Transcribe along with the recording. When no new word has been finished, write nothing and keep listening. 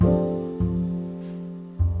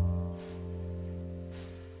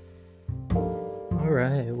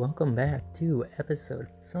Alright, welcome back to episode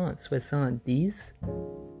 170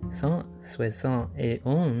 171 et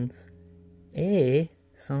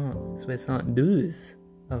 172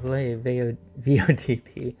 of Lay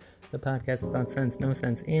VOTP, the podcast about sense, no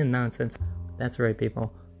sense, and nonsense. That's right,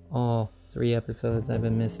 people. All 3 episodes I've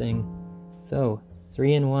been missing. So,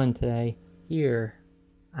 3 in 1 today. Here,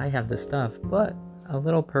 I have the stuff, but a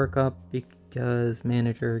little perk up because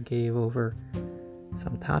manager gave over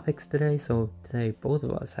some topics today, so today both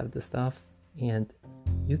of us have the stuff, and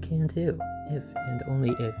you can too, if and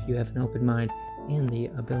only if you have an open mind and the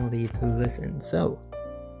ability to listen. So,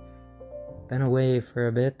 been away for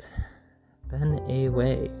a bit,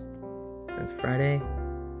 since Friday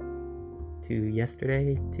to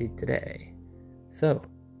yesterday to today, so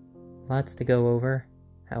lots to go over.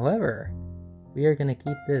 However, we are going to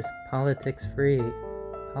keep this politics free.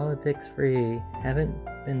 Haven't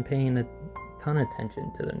been paying a ton of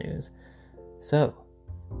attention to the news, so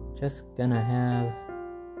just gonna have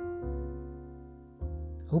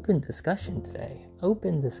open discussion today.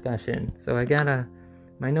 So I gotta,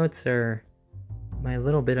 my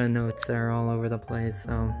little bit of notes are all over the place,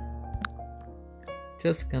 so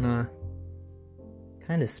just gonna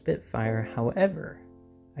kind of spitfire. However,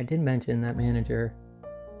 I did mention that manager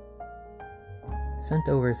sent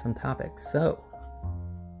over some topics, so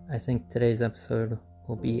I think today's episode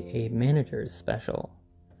will be a manager's special.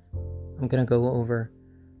 I'm gonna go over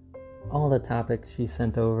all the topics she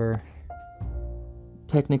sent over.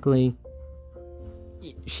 Technically,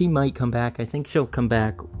 she might come back. I think she'll come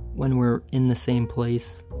back when we're in the same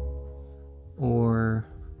place, or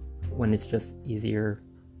when it's just easier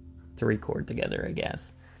to record together, I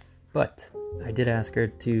guess. But I did ask her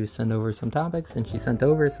to send over some topics, and she sent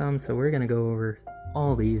over some, so we're gonna go over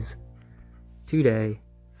all these today.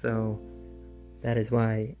 So that is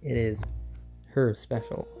why it is her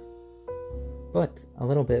special. But a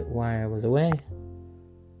little bit why I was away.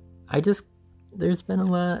 There's been a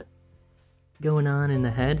lot going on in the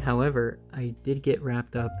head. However, I did get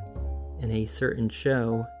wrapped up in a certain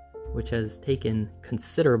show, which has taken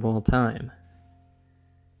considerable time.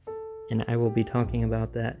 And I will be talking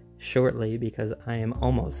about that shortly because I am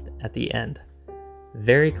almost at the end.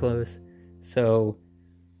 Very close. So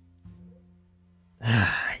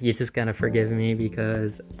you just gotta forgive me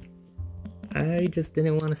because I just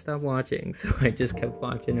didn't want to stop watching, so I just kept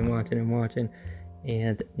watching, and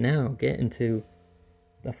now get into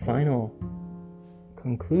the final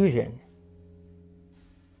conclusion.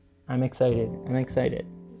 I'm excited.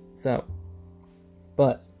 So,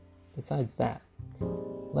 but besides that,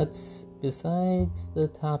 besides the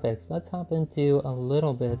topics, let's hop into a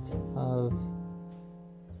little bit of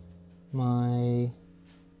my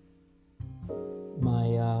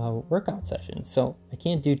workout session. So I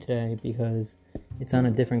can't do today because it's on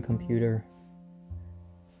a different computer,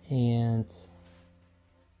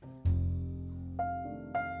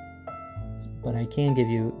 but I can give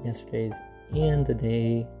you yesterday's and the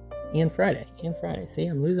day and Friday. See,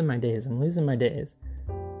 I'm losing my days.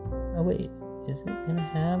 Oh wait, is it gonna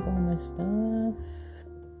have all my stuff?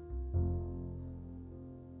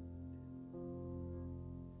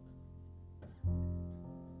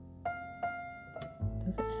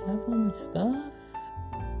 Does it have all my stuff?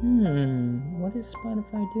 What is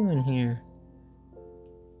Spotify doing here?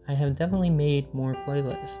 I have definitely made more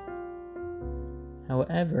playlists.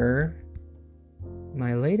 However,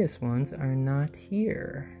 my latest ones are not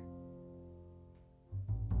here.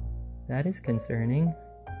 That is concerning.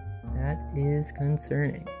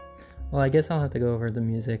 Well, I guess I'll have to go over the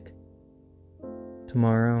music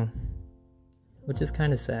tomorrow, which is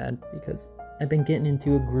kind of sad because I've been getting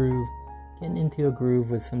into a groove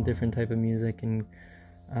with some different type of music, and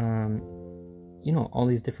all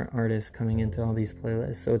these different artists coming into all these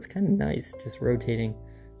playlists, so it's kind of nice just rotating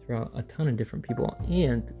throughout a ton of different people.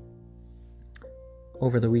 And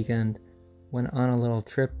over the weekend went on a little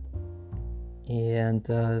trip, and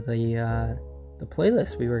the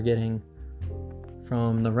playlists we were getting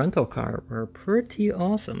from the rental car were pretty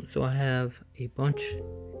awesome, so I have a bunch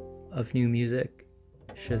of new music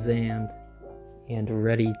shazammed and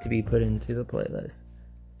ready to be put into the playlist.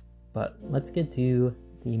 But let's get to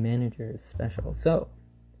the manager's special. So,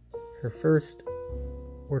 her first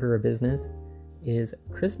order of business is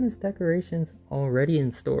Christmas decorations already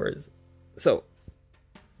in stores. So,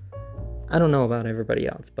 I don't know about everybody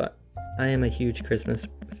else, but I am a huge Christmas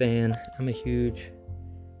fan. I'm a huge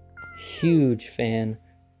fan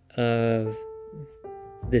of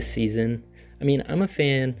this season. I mean, I'm a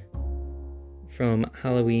fan from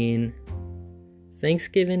Halloween.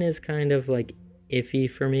 Thanksgiving is kind of like iffy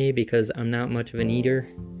for me because I'm not much of an eater,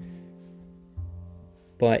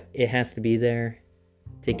 but it has to be there.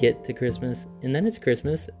 to get to Christmas, and then it's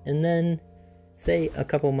Christmas, and then say a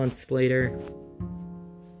couple months later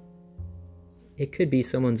it could be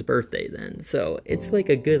someone's birthday then. So it's like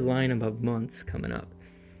a good lineup of months coming up.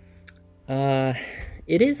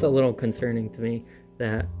 It is a little concerning to me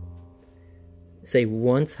that, say,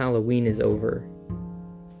 once Halloween is over,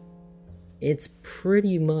 it's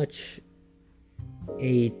pretty much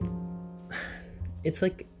it's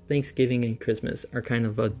like Thanksgiving and Christmas are kind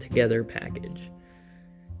of a together package.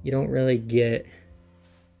 You don't really get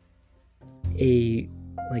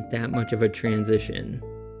that much of a transition.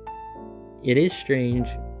 It is strange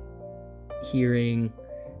hearing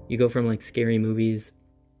you go from like scary movies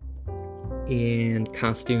and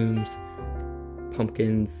costumes,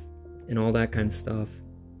 pumpkins, and all that kind of stuff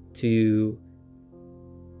to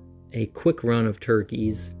a quick run of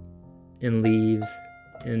turkeys and leaves,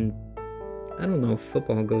 and I don't know if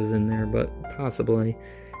football goes in there, but possibly.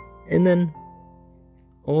 And then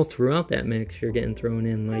all throughout that mix, you're getting thrown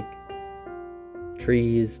in like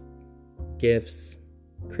trees, gifts,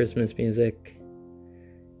 Christmas music,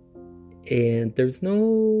 and it's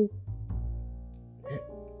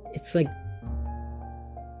like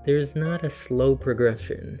there's not a slow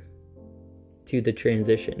progression to the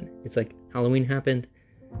transition. It's like Halloween happened,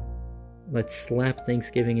 let's slap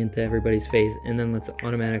Thanksgiving into everybody's face, and then let's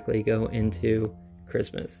automatically go into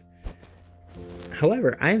Christmas.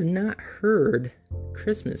 However, I have not heard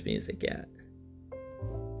Christmas music yet,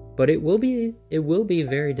 but it will be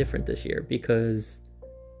very different this year because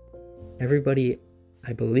everybody,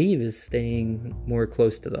 I believe, is staying more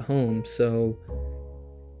close to the home, so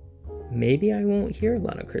maybe I won't hear a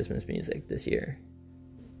lot of Christmas music this year.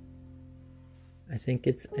 I think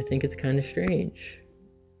it's kind of strange.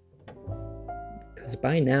 Because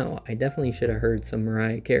by now, I definitely should have heard some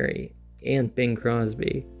Mariah Carey and Bing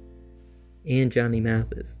Crosby and Johnny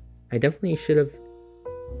Mathis. I definitely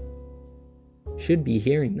should be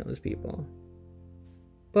hearing those people.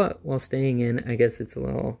 But while staying in, I guess it's a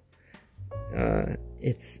little,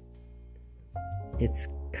 it's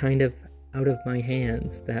kind of out of my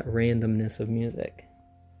hands, that randomness of music.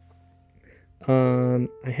 I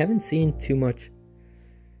haven't seen too much.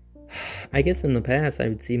 I guess in the past I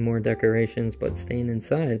would see more decorations, but staying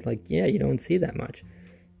inside, you don't see that much.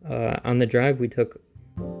 On the drive we took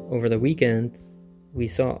over the weekend, we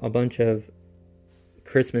saw a bunch of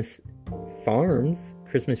Christmas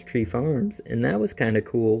tree farms, and that was kind of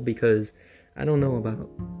cool because I don't know about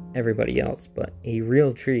everybody else, but a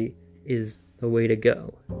real tree is the way to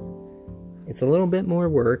go. It's a little bit more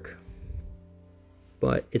work,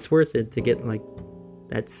 but it's worth it to get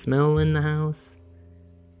that smell in the house,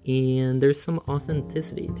 and there's some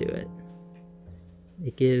authenticity to it.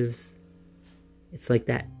 It's like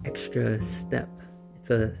that extra step. It's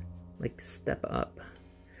a step up,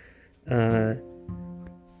 or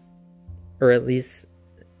at least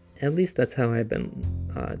that's how I've been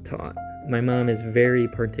taught. My mom is very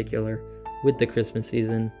particular with the Christmas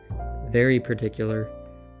season, very particular,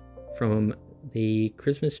 from the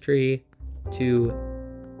Christmas tree to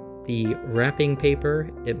the wrapping paper.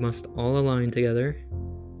 It must all align together.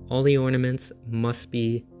 All the ornaments must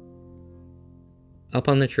be up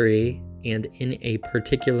on the tree and in a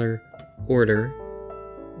particular order,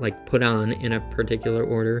 put on in a particular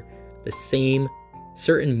order. The same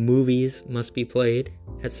certain movies must be played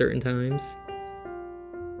at certain times.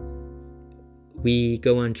 We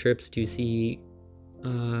go on trips to see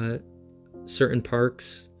certain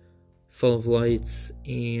parks full of lights,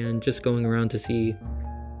 and just going around to see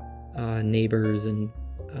neighbors and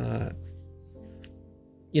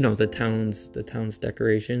the town's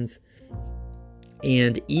decorations,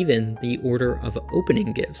 and even the order of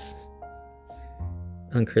opening gifts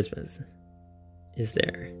on Christmas is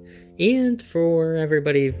there. And for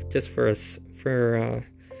everybody, just for a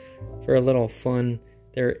little fun,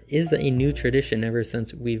 there is a new tradition ever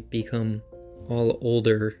since we've become all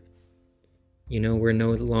older. We're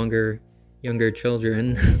no longer younger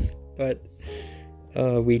children, but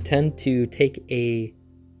we tend to take a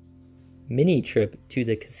mini trip to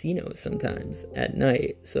the casino sometimes at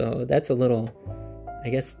night. So that's I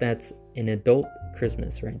guess that's an adult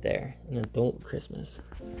Christmas right there. An adult Christmas.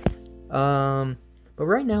 But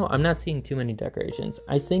right now, I'm not seeing too many decorations.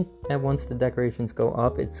 I think that once the decorations go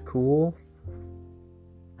up, it's cool.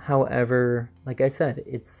 However, like I said,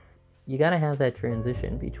 you gotta have that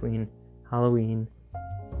transition between Halloween,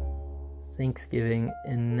 Thanksgiving,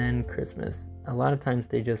 and then Christmas. A lot of times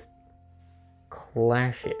they just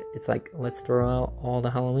clash it. It's let's throw out all the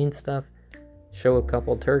Halloween stuff, show a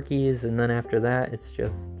couple turkeys, and then after that it's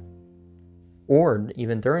just, or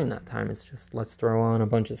even during that time, it's just let's throw on a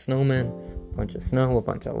bunch of snowmen, a bunch of snow, a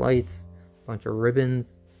bunch of lights, a bunch of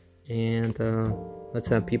ribbons, and let's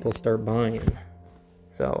have people start buying.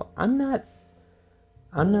 So I'm not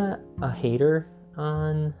a hater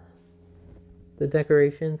on the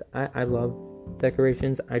decorations. I love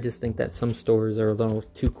decorations. I just think that some stores are a little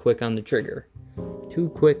too quick on the trigger.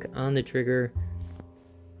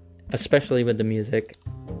 Especially with the music.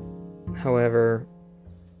 However,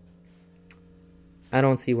 I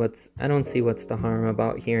don't see what's the harm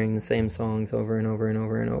about hearing the same songs over and over and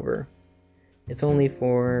over and over. It's only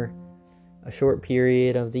for a short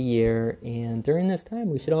period of the year, and during this time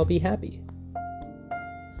we should all be happy.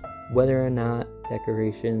 Whether or not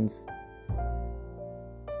decorations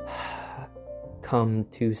come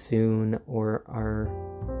too soon or are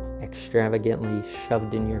extravagantly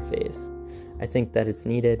shoved in your face, I think that it's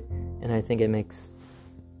needed, and I think it makes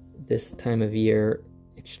this time of year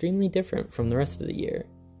extremely different from the rest of the year.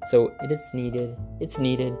 So it's needed,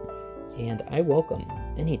 and I welcome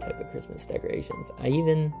any type of Christmas decorations.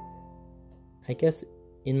 I guess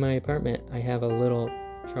in my apartment I have a little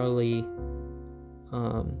Charlie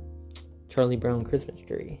Brown Christmas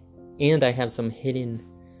tree, and I have some hidden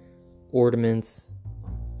ornaments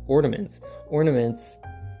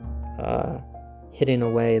hidden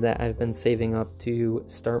away that I've been saving up to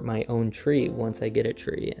start my own tree once I get a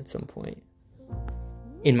tree at some point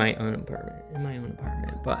in my own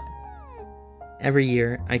apartment. But every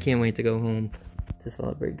year I can't wait to go home to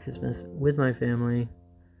celebrate Christmas with my family.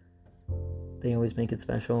 They always make it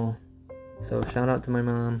special. So shout out to my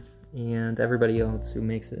mom and everybody else who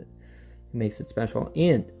makes it special.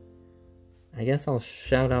 And I guess I'll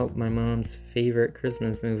shout out my mom's favorite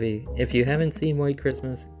Christmas movie. If you haven't seen White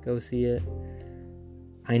Christmas, go see it.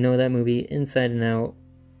 I know that movie inside and out.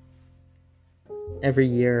 Every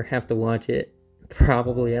year, have to watch it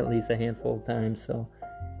probably at least a handful of times, so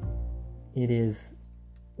it is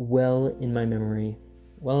well in my memory.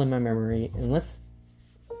 And let's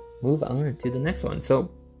move on to the next one.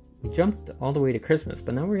 So we jumped all the way to Christmas,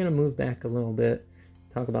 but now we're going to move back a little bit,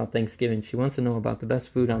 talk about Thanksgiving. She wants to know about the best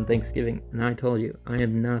food on Thanksgiving, and I told you, I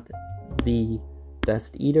am not the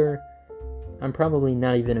best eater. I'm probably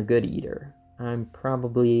not even a good eater. I'm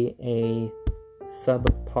probably a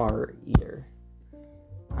subpar eater.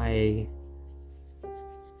 I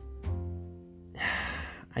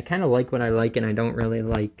kind of like what I like, and I don't really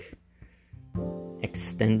like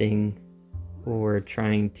extending or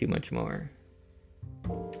trying too much more.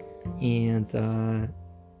 And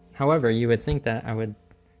however, you would think that I would,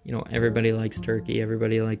 everybody likes turkey,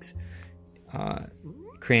 everybody likes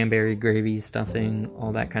cranberry gravy, stuffing,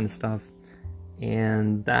 all that kind of stuff.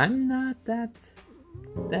 And I'm not that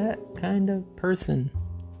kind of person.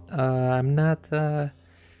 I'm not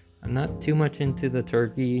too much into the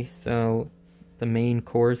turkey, so the main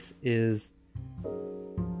course is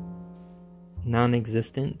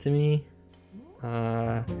non-existent to me.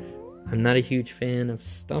 I'm not a huge fan of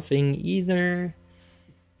stuffing either.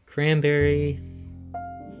 Cranberry,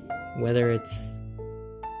 whether it's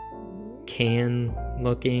can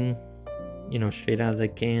looking, straight out of the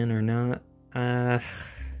can or not,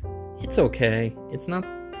 it's okay. It's not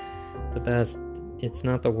the best. It's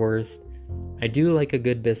not the worst. I do like a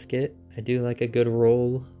good biscuit. I do like a good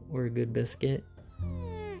roll or a good biscuit.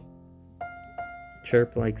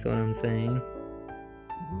 Chirp likes what I'm saying.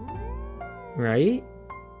 Right?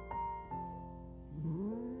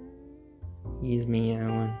 He's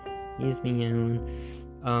meowing.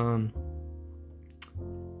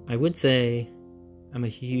 I would say I'm a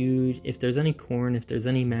huge... If there's any corn, if there's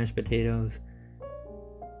any mashed potatoes,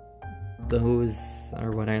 those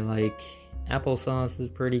are what I like. Applesauce is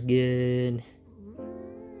pretty good.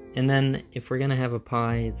 And then if we're gonna have a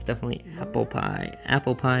pie, it's definitely apple pie.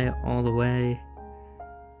 Apple pie all the way.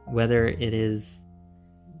 Whether it is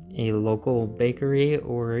a local bakery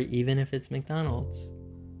or even if it's McDonald's.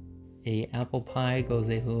 A apple pie goes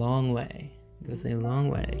a long way.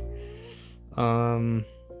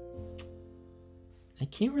 I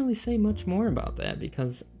can't really say much more about that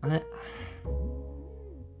because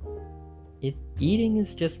eating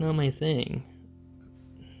is just not my thing.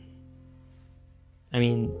 I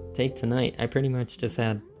mean, take tonight. I pretty much just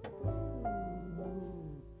had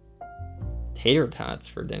tater tots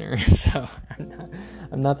for dinner, so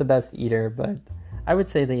I'm not the best eater, but I would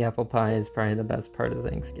say the apple pie is probably the best part of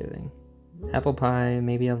Thanksgiving. Apple pie,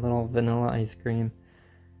 maybe a little vanilla ice cream.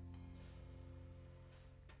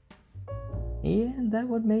 Yeah, that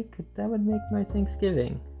would make my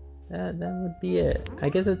Thanksgiving. That would be it. I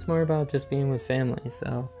guess it's more about just being with family,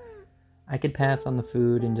 so I could pass on the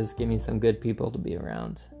food and just give me some good people to be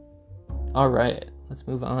around. Alright, let's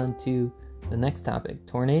move on to the next topic.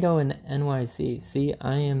 Tornado in NYC. See,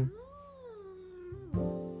 I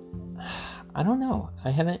don't know.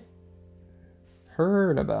 I haven't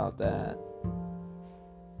heard about that.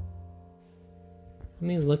 Let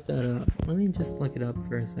me look that up. Let me just look it up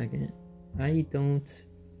for a second. I don't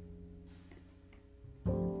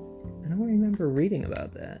remember reading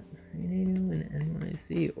about that. Tornado in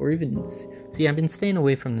NYC, or even see. I've been staying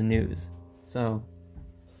away from the news, so.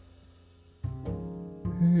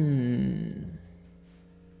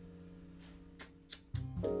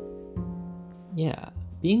 Yeah,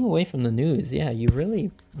 being away from the news, yeah, you really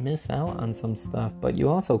miss out on some stuff, but you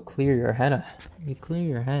also clear your head.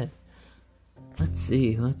 Let's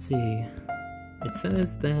see. It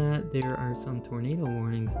says that there are some tornado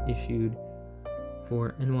warnings issued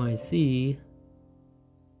for NYC,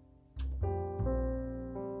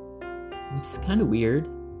 which is kind of weird.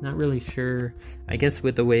 Not really sure. I guess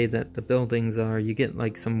with the way that the buildings are, you get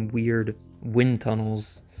like some weird wind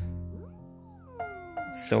tunnels.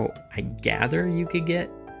 So I gather you could get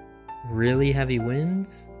really heavy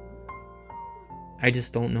winds. I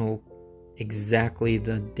just don't know exactly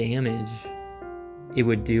the damage it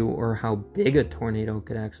would do or how big a tornado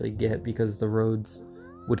could actually get, because the roads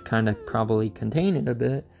would kind of probably contain it a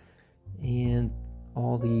bit, and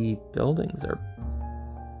all the buildings are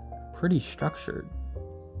pretty structured.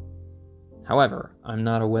 However, I'm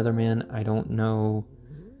not a weatherman. I don't know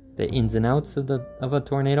the ins and outs of a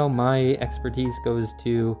tornado. My expertise goes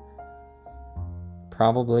to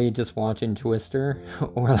probably just watching Twister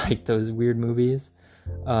or like those weird movies,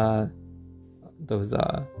 those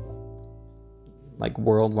like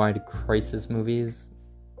worldwide crisis movies,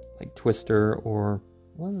 like Twister, or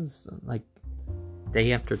what was like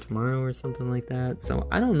Day After Tomorrow or something like that. So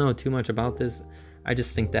I don't know too much about this. I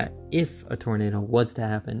just think that if a tornado was to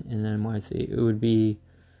happen in NYC, it would be,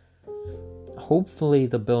 hopefully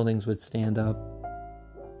the buildings would stand up.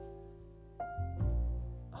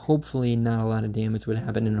 Hopefully not a lot of damage would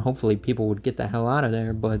happen, and hopefully people would get the hell out of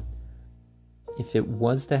there. But if it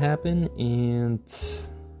was to happen and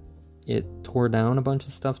it tore down a bunch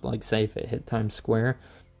of stuff, like say if it hit Times Square,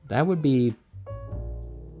 that would be,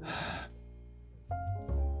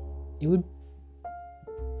 it would,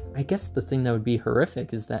 I guess the thing that would be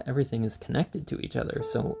horrific is that everything is connected to each other.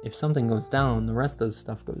 So if something goes down, the rest of the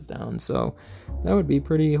stuff goes down. So that would be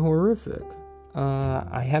pretty horrific.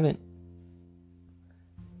 I haven't,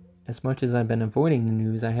 as much as I've been avoiding the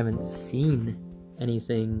news, I haven't seen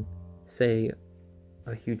anything say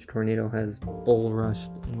a huge tornado has bull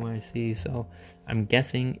rushed NYC. So I'm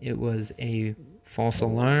guessing it was a false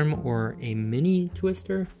alarm or a mini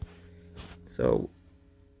twister. So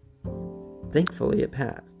thankfully it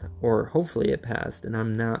passed, or hopefully it passed, and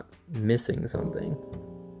I'm not missing something.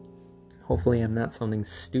 Hopefully I'm not sounding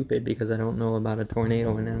stupid because I don't know about a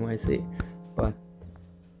tornado in NYC, but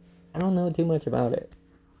I don't know too much about it.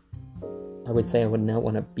 I would say I would not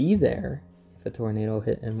want to be there if a tornado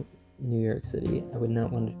hit in New York City. I would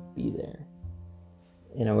not want to be there,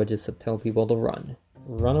 and I would just tell people to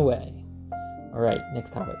run away. All right,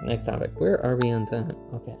 next topic. Where are we on time?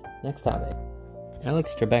 Okay, next topic.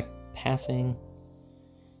 Alex Trebek passing.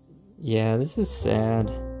 Yeah, this is sad.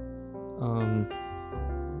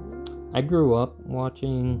 I grew up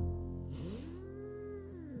watching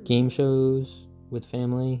game shows with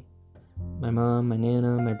family. My mom, my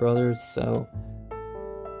nana, my brothers. So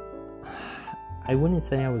I wouldn't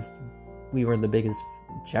say we were the biggest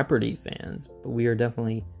Jeopardy fans, but we are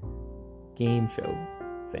definitely game show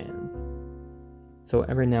fans. So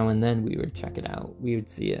every now and then we would check it out. We would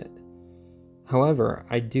see it. However,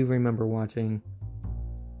 I do remember watching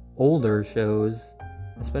older shows,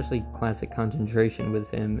 especially Classic Concentration with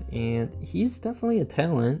him, and he's definitely a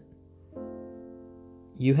talent.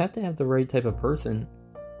 You have to have the right type of person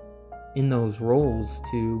in those roles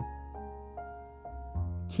to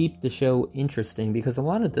keep the show interesting, because a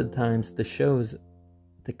lot of the times the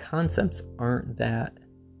concepts aren't that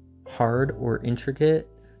hard or intricate,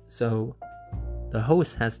 so the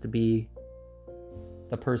host has to be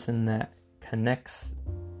the person that connects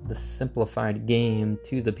the simplified game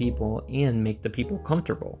to the people and make the people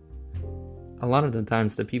comfortable. A lot of the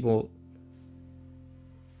times the people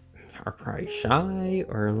are probably shy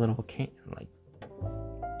or a little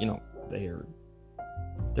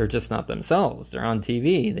they're just not themselves. They're on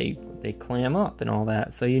TV. They clam up and all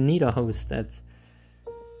that. So you need a host that's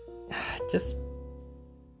just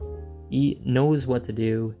knows what to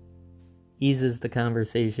do, eases the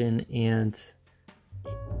conversation, and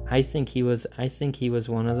I think he was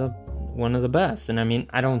one of the best. And I mean,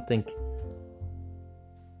 I'm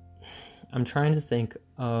trying to think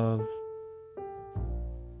of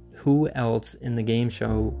who else in the game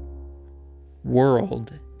show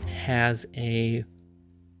world has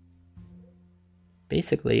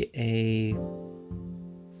basically a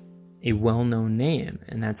a well-known name,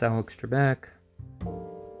 and that's Alex Trebek,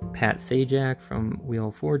 Pat Sajak from Wheel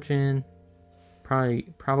of Fortune,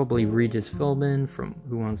 probably Regis Philbin from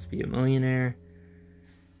Who Wants to Be a Millionaire.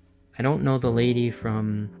 I don't know the lady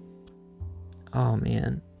from, oh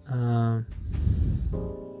man,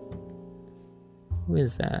 who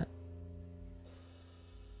is that?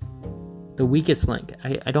 The Weakest Link.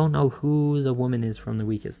 I don't know who the woman is from The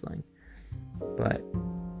Weakest Link, but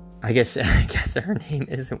I guess her name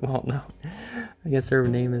isn't well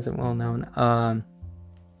known.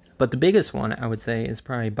 But the biggest one I would say is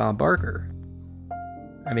probably Bob Barker.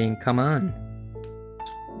 I mean, come on,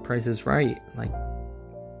 Price is Right, like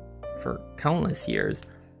for countless years.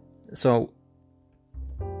 So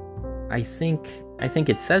I think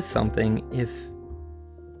it says something if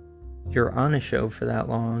you're on a show for that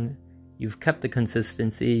long, you've kept the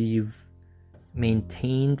consistency, you've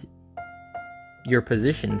maintained your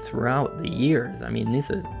position throughout the years. I mean, this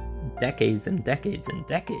is decades and decades and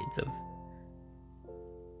decades of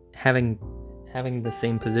having the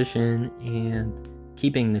same position and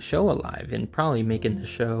keeping the show alive and probably making the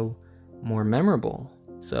show more memorable.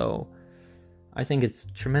 So I think it's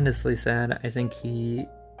tremendously sad. I think he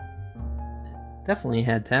definitely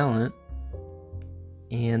had talent,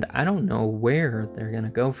 and I don't know where they're gonna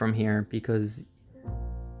go from here, because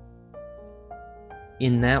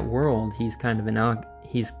in that world he's kind of an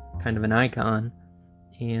icon,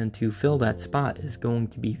 and to fill that spot is going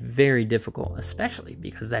to be very difficult, especially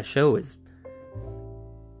because that show is,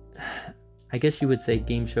 I guess you would say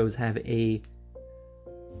game shows have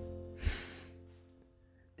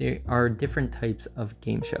there are different types of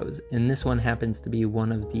game shows, and this one happens to be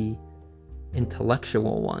one of the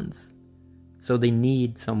intellectual ones. So they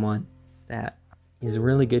need someone that is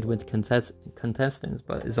really good with contestants,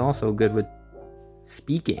 but is also good with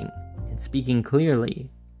speaking, and speaking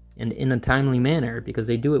clearly and in a timely manner, because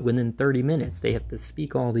they do it within 30 minutes. They have to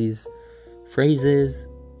speak all these phrases,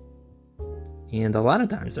 and a lot of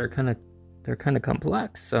times they're kind of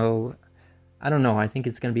complex. So I don't know. I think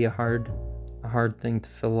it's going to be a hard thing to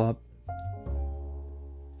fill up.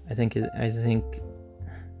 I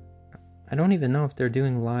don't even know if they're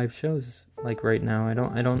doing live shows like right now. I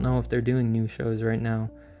don't know if they're doing new shows right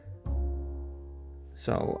now.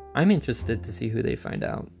 So I'm interested to see who they find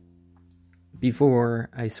out. Before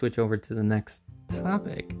I switch over to the next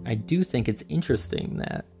topic, I do think it's interesting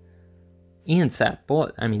that and sad,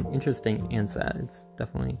 interesting and sad. It's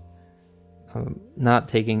definitely not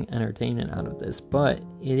taking entertainment out of this, but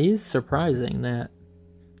it is surprising that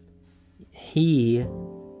he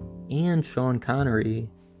and Sean Connery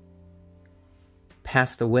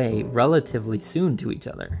passed away relatively soon to each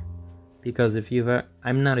other. Because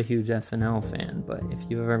I'm not a huge SNL fan, but if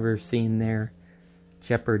you've ever seen their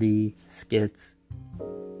Jeopardy skits,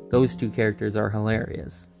 those two characters are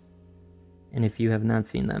hilarious. And if you have not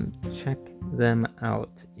seen them, check them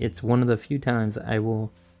out. It's one of the few times I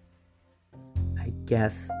will, I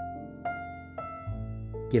guess,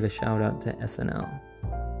 give a shout out to SNL.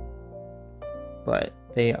 But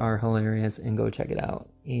they are hilarious, and go check it out.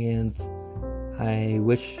 And I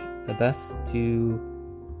wish the best to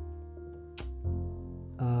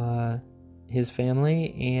his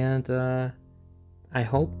family, and I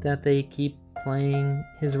hope that they keep playing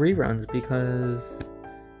his reruns, because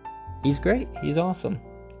he's great. He's awesome.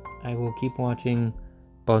 I will keep watching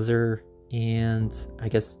Buzzer and I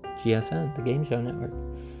guess GSN, the Game Show Network.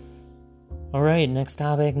 Alright, next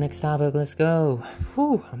topic, let's go.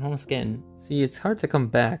 Whew, I'm almost getting... See, it's hard to come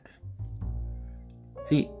back.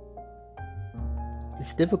 See,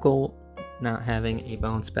 it's difficult not having a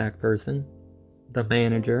bounce back person. The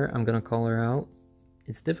manager, I'm gonna call her out.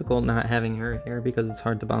 It's difficult not having her here because it's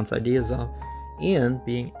hard to bounce ideas off. And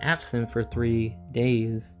being absent for 3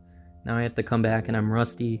 days. Now I have to come back and I'm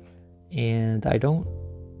rusty. And I don't...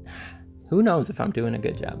 Who knows if I'm doing a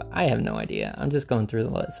good job? I have no idea. I'm just going through the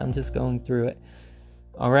list. I'm just going through it.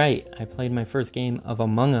 Alright, I played my first game of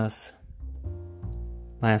Among Us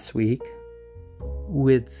last week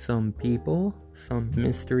with some people, some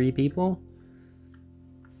mystery people.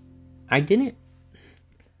 I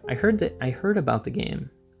heard about the game.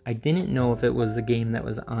 I didn't know if it was a game that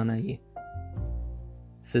was on a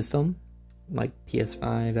system like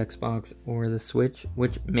PS5, Xbox, or the Switch,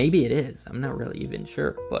 which maybe it is. I'm not really even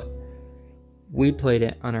sure, but we played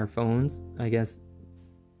it on our phones. I guess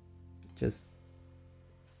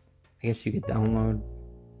you could download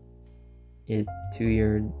it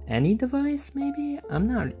to any device, maybe? I'm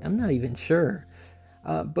not even sure.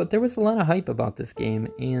 But there was a lot of hype about this game,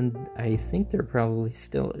 and I think there probably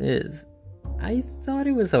still is. I thought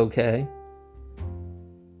it was okay.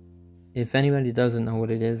 If anybody doesn't know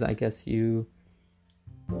what it is, I guess you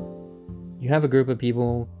you have a group of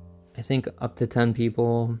people, I think up to 10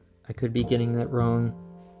 people. I could be getting that wrong.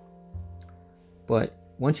 But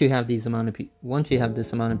once you have this amount of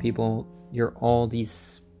people, you're all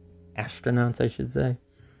these astronauts, I should say.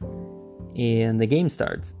 And the game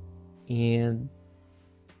starts. And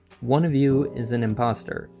one of you is an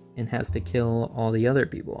imposter and has to kill all the other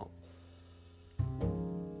people.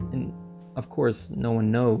 And of course, no one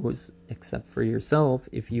knows except for yourself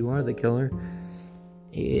if you are the killer.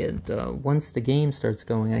 And once the game starts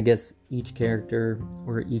going, I guess each character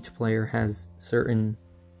or each player has certain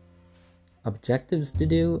objectives to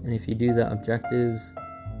do. And if you do the objectives,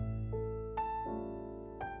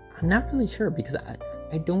 I'm not really sure, because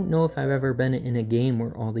I don't know if I've ever been in a game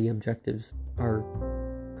where all the objectives are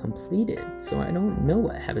completed. So I don't know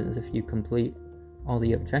what happens if you complete all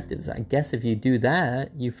the objectives. I guess if you do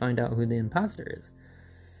that, you find out who the imposter is.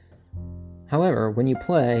 However, when you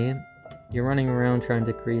play, you're running around trying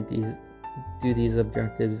to do these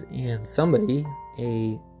objectives, and somebody,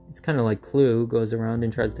 it's kind of like Clue, goes around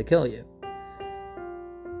and tries to kill you.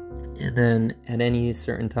 And then at any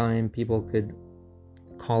certain time, people could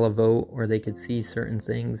call a vote, or they could see certain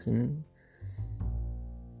things, and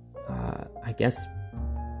I guess,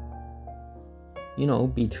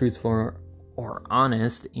 be truthful or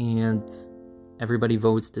honest, and everybody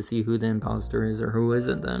votes to see who the imposter is or who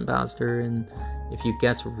isn't the imposter. And if you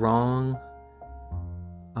guess wrong,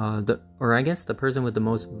 the person with the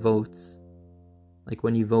most votes, like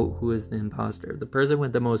when you vote who is the imposter, the person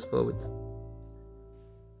with the most votes,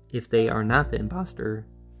 if they are not the imposter,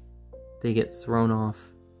 they get thrown off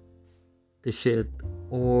the ship,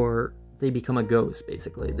 or they become a ghost,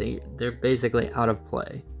 basically. They're basically out of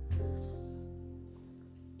play.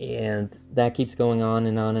 And that keeps going on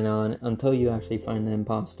and on and on until you actually find the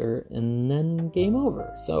imposter, and then game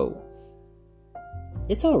over. So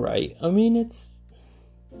it's alright. I mean,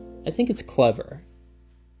 I think it's clever.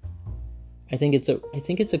 I think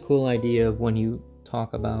it's a cool idea when you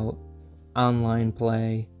talk about online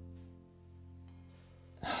play,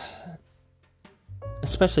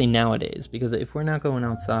 especially nowadays, because if we're not going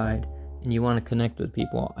outside and you want to connect with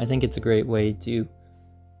people, I think it's a great way to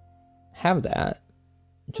have that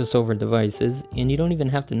just over devices, and you don't even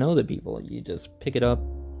have to know the people. You just pick it up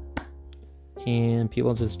and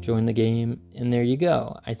people just join the game, and there you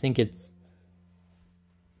go. I think if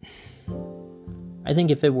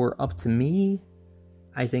it were up to me,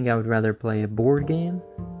 I think I would rather play a board game.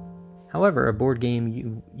 However, a board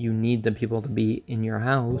game, you need the people to be in your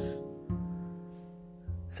house.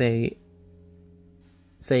 Say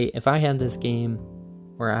if I had this game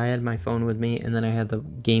where I had my phone with me, and then I had the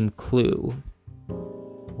game Clue,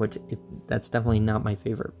 which that's definitely not my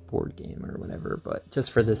favorite board game or whatever, but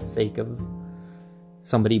just for the sake of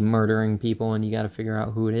somebody murdering people and you got to figure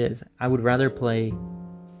out who it is, I would rather play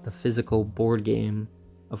the physical board game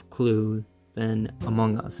of Clue than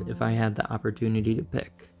Among Us if I had the opportunity to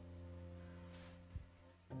pick.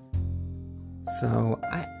 So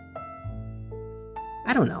I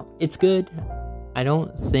don't know. It's good. I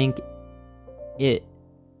don't think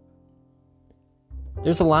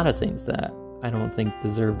there's a lot of things that I don't think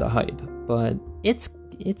deserve the hype, but it's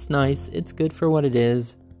nice. It's good for what it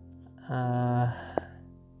is. I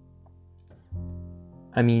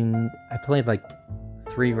mean, I played like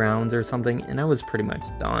 3 rounds or something, and I was pretty much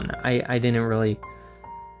done. I didn't really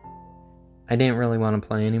want to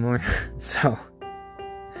play anymore. So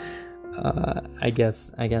I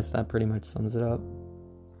guess that pretty much sums it up.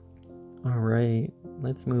 All right,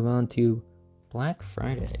 let's move on to Black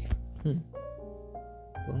Friday.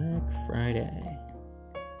 Black Friday.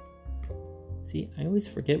 See, I always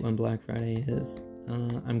forget when Black Friday is.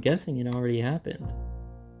 I'm guessing it already happened.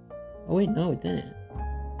 Oh wait, no, it didn't.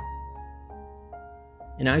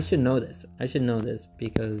 And I should know this.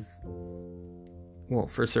 Because, well,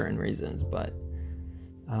 for certain reasons, but,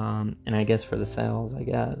 and I guess for the sales, I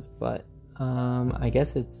guess, but, I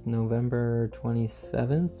guess it's November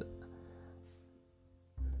 27th.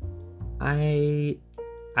 I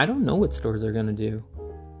don't know what stores are gonna do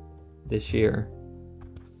this year.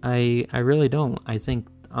 I really don't. I think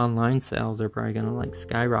online sales are probably gonna like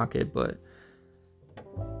skyrocket, but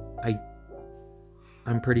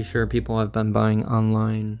I'm pretty sure people have been buying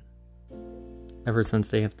online ever since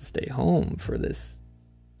they have to stay home for this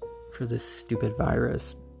stupid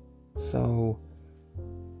virus. So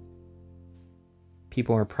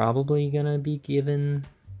people are probably gonna be given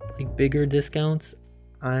like bigger discounts.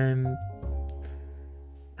 I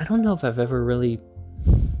don't know if I've ever really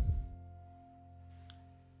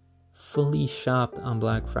fully shopped on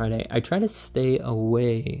Black Friday. I try to stay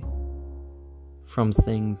away from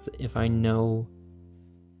things if I know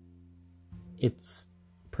it's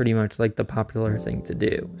pretty much like the popular thing to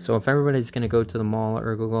do. So if everybody's going to go to the mall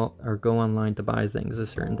or go online to buy things a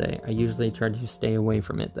certain day, I usually try to stay away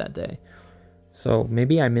from it that day. So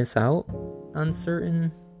maybe I miss out on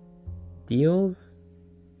certain deals,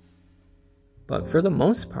 but for the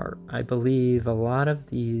most part, I believe a lot of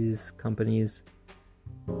these companies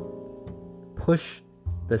push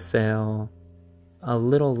the sale a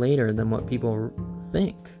little later than what people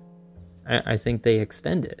think. I think they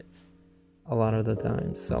extend it a lot of the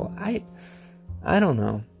time. So I don't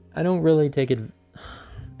know. I don't really take it.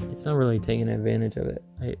 It's not really taking advantage of it.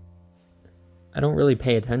 I don't really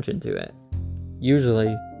pay attention to it.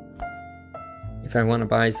 Usually, if I want to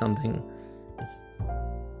buy something,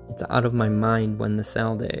 it's out of my mind when the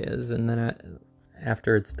sale day is, and then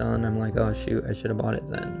after it's done, I'm like, oh shoot, I should have bought it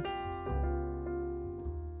then.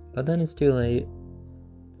 But then it's too late.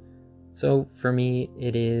 So for me,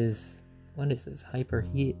 it is, what is this,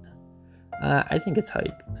 hyperheat? I think it's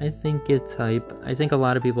hype. I think a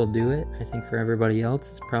lot of people do it. I think for everybody else,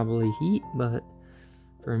 it's probably heat, but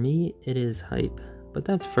for me, it is hype. But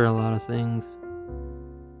that's for a lot of things.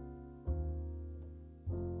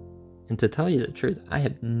 And to tell you the truth, I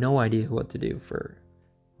have no idea what to do for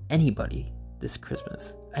anybody this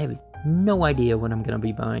Christmas. I have no idea what I'm going to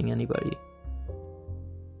be buying anybody.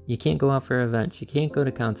 You can't go out for events. You can't go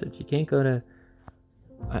to concerts. You can't go to...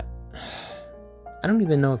 I don't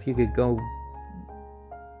even know if you could go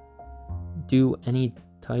do any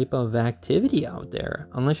type of activity out there.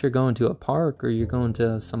 Unless you're going to a park or you're going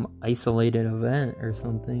to some isolated event or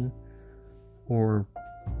something. Or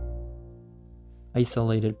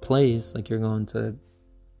isolated place, like you're going to,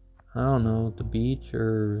 I don't know, the beach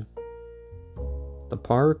or the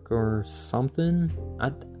park or something.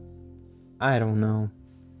 I don't know.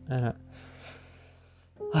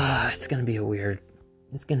 It's gonna be a weird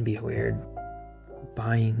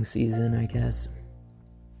buying season, I guess.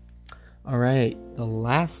 Alright, the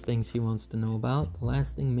last thing she wants to know about, the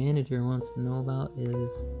last thing manager wants to know about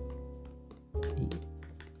is the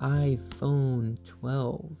iPhone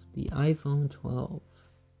 12. The iPhone 12.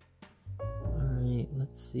 Alright,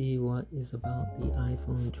 let's see what is about the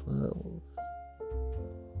iPhone 12.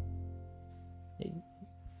 Hey.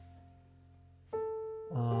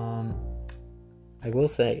 I will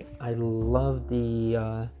say, I love the,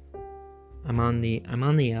 I'm on the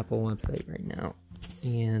Apple website right now,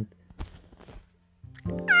 and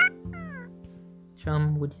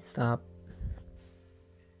Chum, would you stop?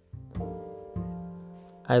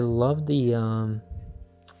 I love the,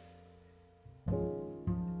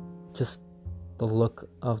 just the look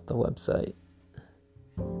of the website.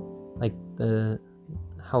 Like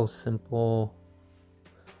how simple,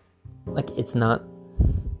 like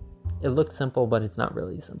it looks simple, but it's not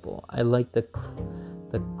really simple. I like the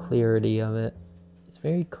clarity of it. It's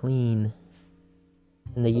very clean.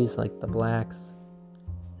 And they use like the blacks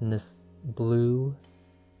and this blue.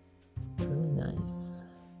 It's really nice.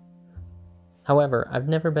 However, I've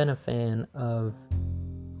never been a fan of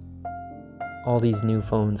all these new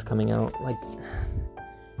phones coming out. Like,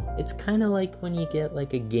 it's kind of like when you get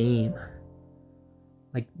like a game.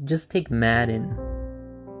 Like, just take Madden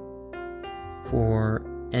for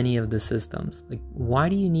any of the systems. Like, why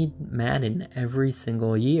do you need Madden every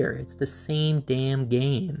single year? It's the same damn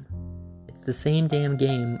game.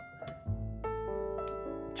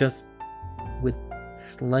 Just with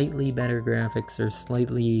slightly better graphics or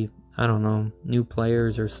slightly, I don't know, new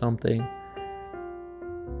players or something.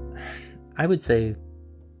 I would say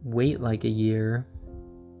wait like a year,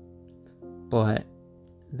 but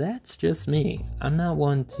that's just me. I'm not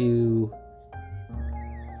one to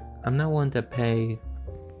pay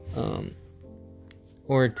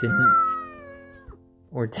or to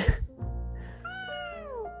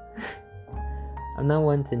I'm not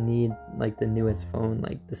one to need like the newest phone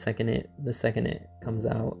like the second it comes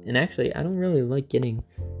out. And actually, I don't really like getting,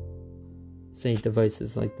 say,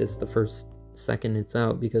 devices like this the first second it's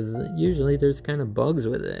out, because usually there's kind of bugs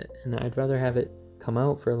with it, and I'd rather have it come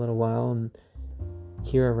out for a little while and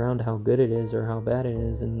hear around how good it is or how bad it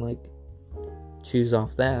is, and like choose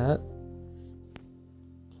off that.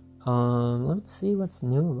 Let's see what's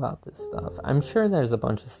new about this stuff. I'm sure there's a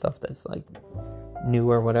bunch of stuff that's like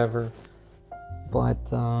new or whatever,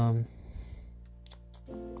 but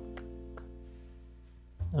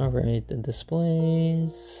alright, the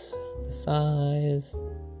displays, the size,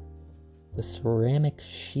 the ceramic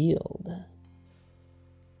shield,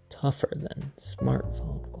 tougher than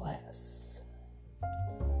smartphone glass.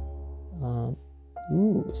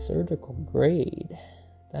 Surgical grade,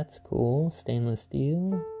 that's cool. Stainless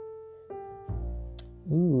steel.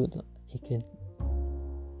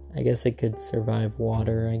 I guess it could survive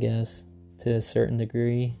water, I guess. to a certain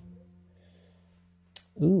degree.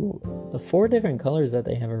 Ooh, the 4 different colors that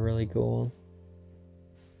they have are really cool.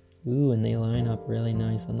 Ooh, and they line up really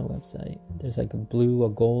nice on the website. There's like a blue, a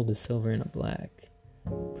gold, a silver, and a black.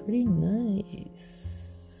 Pretty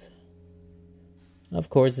nice. Of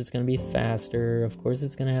course, it's going to be faster. Of course,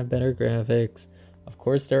 it's going to have better graphics. Of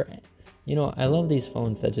course, I love these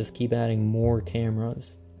phones that just keep adding more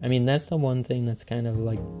cameras. I mean, that's the one thing that's kind of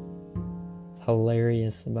like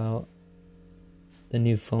hilarious about the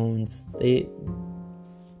new phones.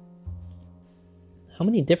 How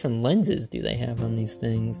many different lenses do they have on these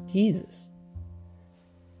things? Jesus.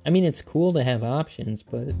 I mean, it's cool to have options,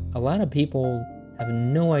 but a lot of people have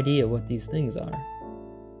no idea what these things are.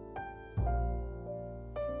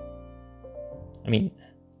 I mean,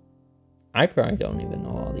 I probably don't even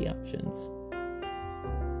know all the options.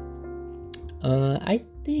 I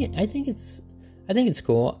think it's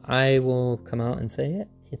cool. I will come out and say it.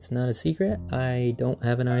 It's not a secret. I don't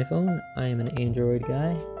have an iPhone. I am an Android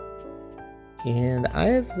guy. And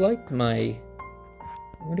I've liked my...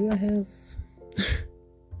 What do I have?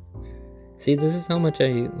 See, this is how much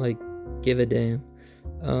I, give a damn.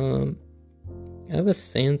 I have a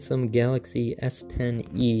Samsung Galaxy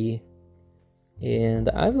S10e. And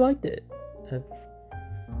I've liked it.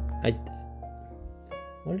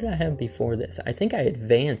 What did I have before this? I think I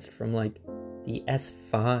advanced from, the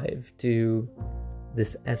S5 to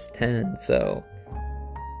this S10. So,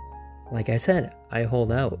 like I said, I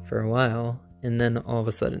hold out for a while. And then all of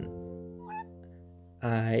a sudden,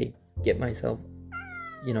 I get myself,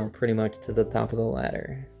 pretty much to the top of the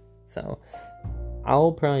ladder. So,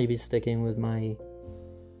 I'll probably be sticking with my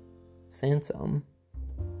Samsung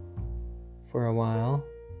for a while.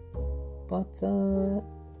 But,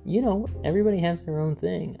 everybody has their own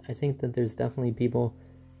thing. I think that there's definitely people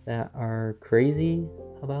that are crazy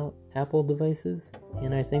about Apple devices.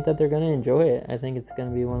 And I think that they're going to enjoy it. I think it's going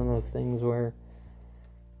to be one of those things where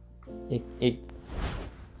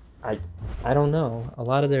I don't know. A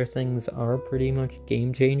lot of their things are pretty much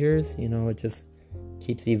game changers. It just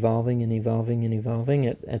keeps evolving and evolving and evolving.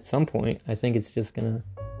 At some point, I think it's just gonna.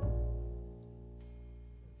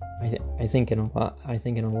 I think in a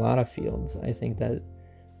lot of fields, I think that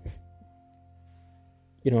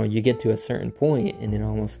you get to a certain point and it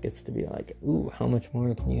almost gets to be like, ooh, how much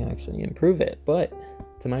more can you actually improve it? But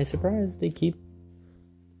to my surprise, they keep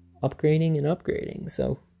upgrading and upgrading.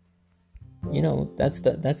 So. That's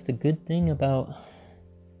the good thing about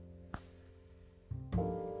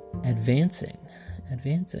advancing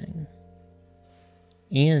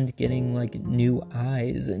and getting new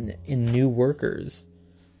eyes and new workers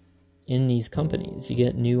in these companies. You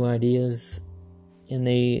get new ideas and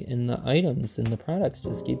the items and the products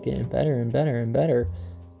just keep getting better and better and better.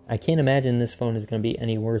 I can't imagine this phone is going to be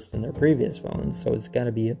any worse than their previous phones, so it's got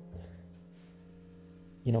to be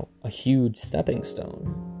a huge stepping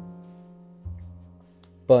stone.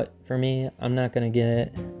 But for me, I'm not going to get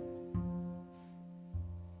it.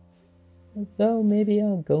 So maybe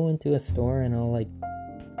I'll go into a store and I'll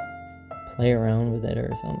play around with it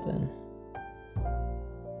or something.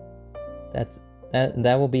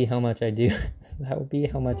 That will be how much I do. That will be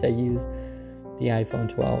how much I use the iPhone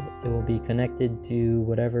 12. It will be connected to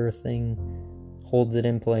whatever thing holds it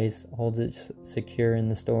in place, holds it secure in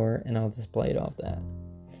the store, and I'll just play it off that.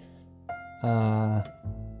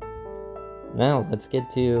 Now, let's get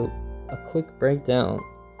to a quick breakdown.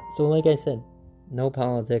 So, like I said, no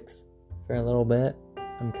politics for a little bit.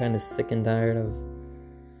 I'm kind of sick and tired of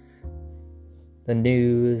the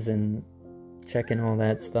news and checking all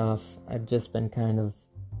that stuff. I've just been kind of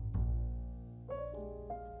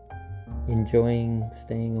enjoying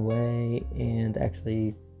staying away and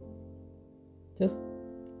actually just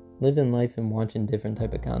living life and watching different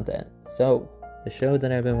type of content. So, the show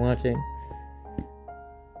that I've been watching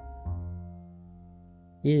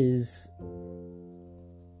is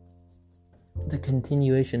the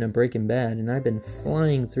continuation of Breaking Bad, and I've been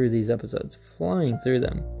flying through these episodes, flying through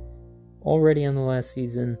them. Already on the last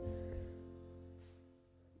season,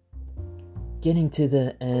 getting to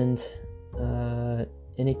the end,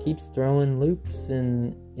 and it keeps throwing loops,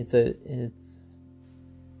 and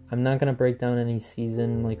I'm not gonna break down any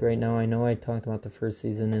season right now. I know I talked about the first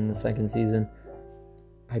season and the second season.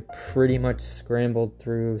 I pretty much scrambled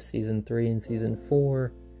through season 3 and season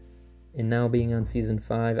 4, and now being on season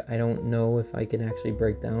 5, I don't know if I can actually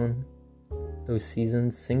break down those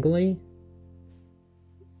seasons singly,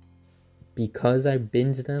 because I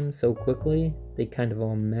binged them so quickly. They kind of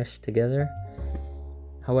all mesh together.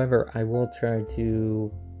 However, I will try to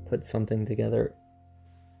put something together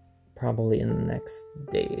probably in the next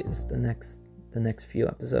days, the next few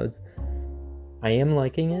episodes. I am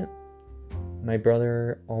liking it. my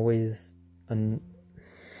brother always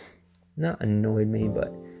not annoyed me,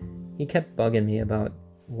 but he kept bugging me about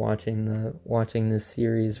watching this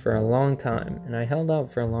series for a long time, and I held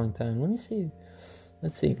out for a long time. Let's see,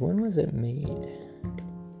 when was it made?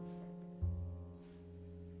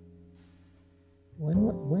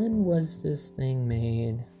 When was this thing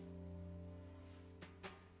made?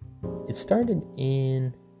 It started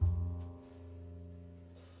in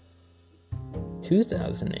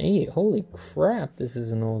 2008. Holy crap, this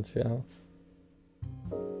is an old show.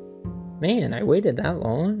 Man, I waited that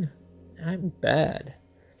long? I'm bad.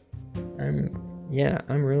 I'm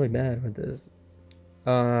really bad with this.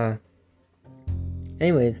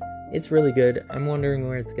 Anyways, it's really good. I'm wondering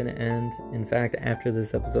where it's gonna end. In fact, after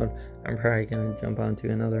this episode, I'm probably gonna jump onto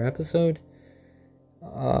another episode.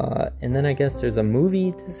 And then I guess there's a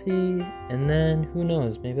movie to see, and then who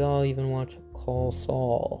knows, maybe I'll even watch Call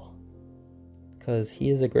Saul, because he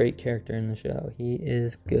is a great character in the show. He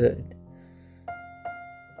is good.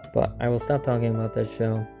 But I will stop talking about that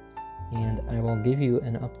show, and I will give you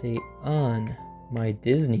an update on my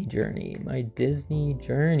Disney journey.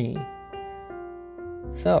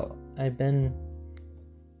 So, I've been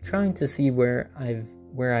trying to see where I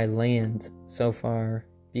land so far,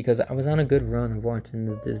 because I was on a good run of watching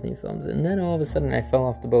the Disney films, and then all of a sudden I fell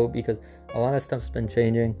off the boat because a lot of stuff's been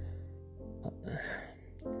changing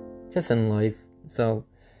just in life. So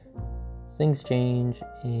things change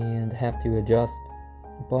and have to adjust.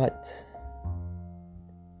 But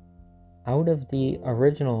out of the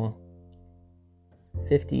original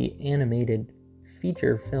 50 animated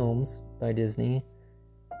feature films by Disney,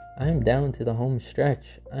 I am down to the home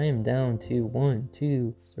stretch. I am down to 1,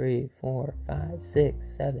 2, 3, 4, 5,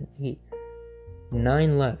 6, 7, 8,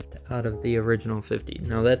 9 left out of the original 50.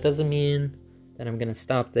 Now that doesn't mean that I'm going to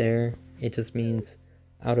stop there. It just means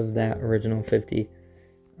out of that original 50,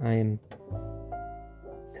 I am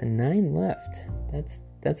to 9 left. That's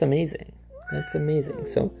amazing. That's amazing.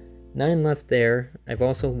 So 9 left there. I've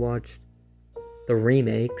also watched the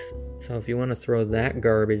remakes. So if you want to throw that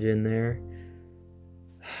garbage in there,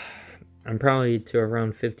 I'm probably to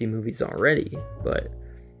around 50 movies already, but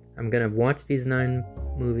I'm going to watch these 9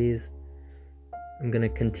 movies. I'm going to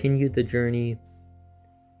continue the journey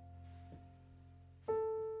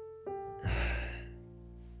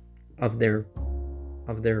of their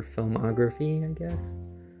filmography, I guess,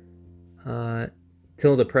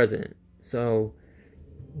 till the present. So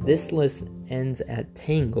this list ends at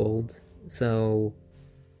Tangled. So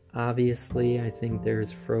obviously I think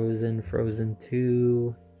there's Frozen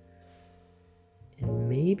 2, and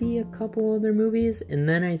maybe a couple other movies, and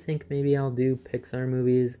then I think maybe I'll do Pixar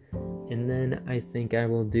movies, and then I think I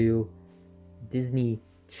will do Disney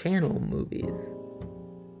Channel movies,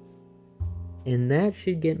 and that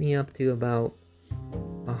should get me up to about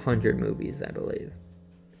 100 movies, I believe.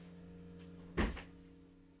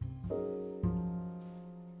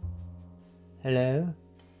 Hello?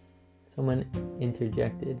 Someone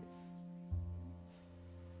interjected.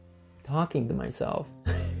 Talking to myself.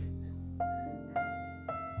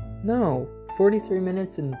 No, 43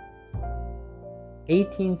 minutes and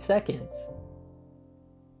 18 seconds.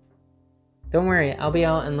 Don't worry, I'll be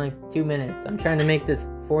out in like 2 minutes. I'm trying to make this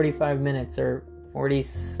 45 minutes or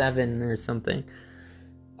 47 or something.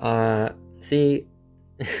 See,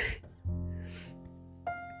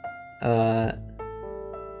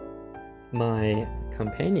 my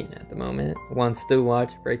companion at the moment wants to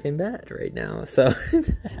watch Breaking Bad right now, so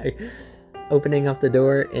opening up the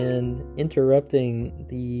door and interrupting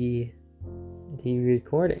the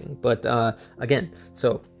recording. But again,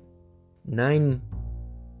 so 9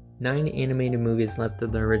 animated movies left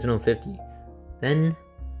of the original 50. Then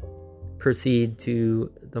proceed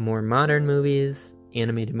to the more modern movies,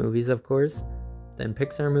 animated movies, of course, then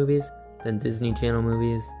Pixar movies, then Disney Channel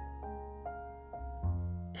movies,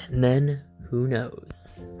 and then who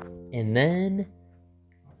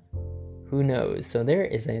knows? So there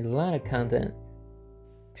is a lot of content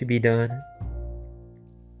to be done.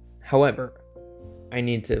 However, I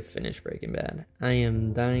need to finish Breaking Bad. I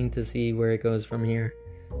am dying to see where it goes from here.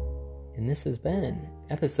 And this has been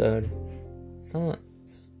episode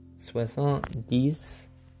 170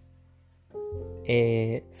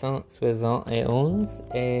 et 171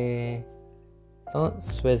 et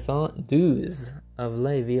 172 of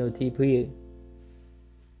Le VOTP.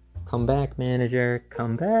 Come back, manager.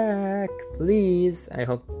 Come back, please. I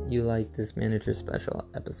hope you like this manager special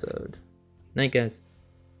episode. Night, guys.